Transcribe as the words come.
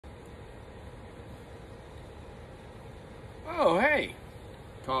Oh, hey!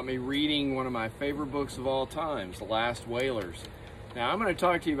 Caught me reading one of my favorite books of all times, The Last Whalers. Now, I'm going to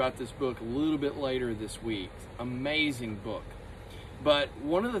talk to you about this book a little bit later this week. Amazing book. But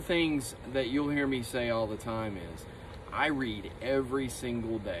one of the things that you'll hear me say all the time is, I read every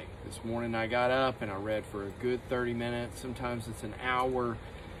single day. This morning I got up and I read for a good 30 minutes. Sometimes it's an hour.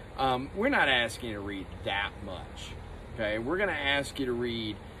 We're not asking you to read that much. Okay, we're going to ask you to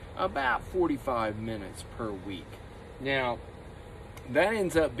read about 45 minutes per week. Now, that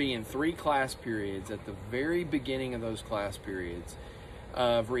ends up being 3 class periods at the very beginning of those class periods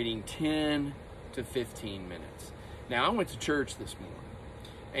of reading 10 to 15 minutes. Now, I went to church this morning,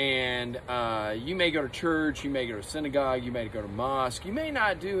 and you may go to church, you may go to synagogue, you may go to mosque, you may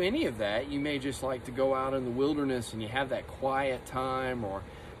not do any of that. You may just like to go out in the wilderness and you have that quiet time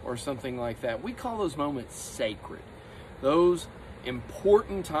or something like that. We call those moments sacred. Those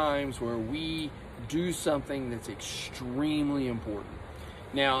important times where we do something that's extremely important.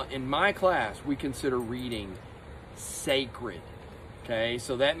 Now, in my class, we consider reading sacred. Okay,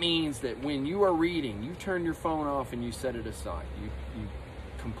 so that means that when you are reading, you turn your phone off and you set it aside. You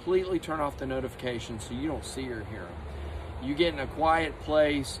completely turn off the notifications so you don't see or hear them. You get in a quiet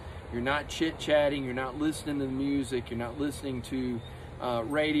place. You're not chit-chatting. You're not listening to the music. You're not listening to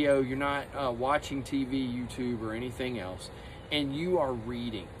radio. You're not watching TV, YouTube, or anything else. And you are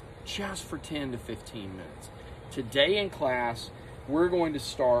reading just for 10 to 15 minutes. Today in class, we're going to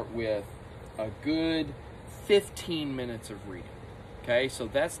start with a good 15 minutes of reading. Okay, so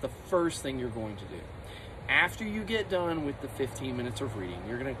that's the first thing you're going to do. After you get done with the 15 minutes of reading,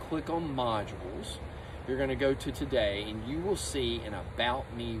 you're going to click on modules. You're going to go to today, and you will see an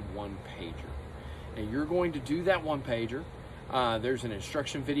About Me one-pager. And you're going to do that one-pager. There's an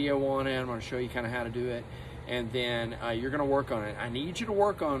instruction video on it. I'm going to show you kind of how to do it. And then you're going to work on it. I need you to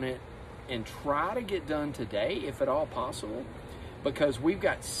work on it and try to get done today, if at all possible, because we've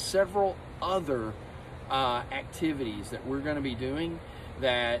got several other activities that we're going to be doing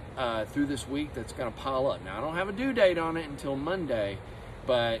that through this week that's going to pile up. Now, I don't have a due date on it until Monday,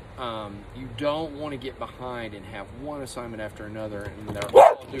 but you don't want to get behind and have one assignment after another, and they're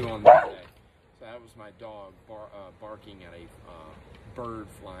all due on Monday. So that was my dog barking at a bird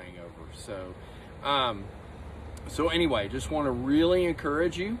flying over. So anyway, just want to really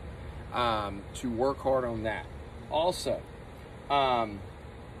encourage you to work hard on that. Also,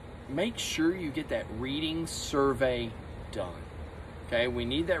 make sure you get that reading survey done. Okay, we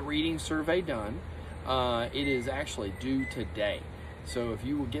need that reading survey done. It is actually due today. So if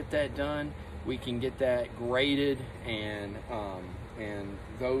you will get that done, we can get that graded and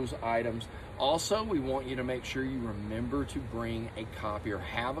those items. Also, we want you to make sure you remember to bring a copy or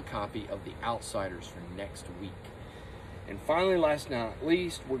have a copy of The Outsiders for next week. And finally, last but not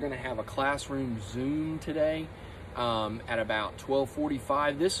least, we're going to have a classroom Zoom today at about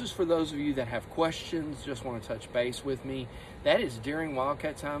 12:45. This is for those of you that have questions, just want to touch base with me. That is during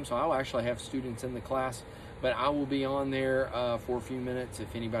Wildcat time, so I'll actually have students in the class, but I will be on there for a few minutes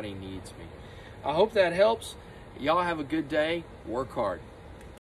if anybody needs me. I hope that helps. Y'all have a good day. Work hard.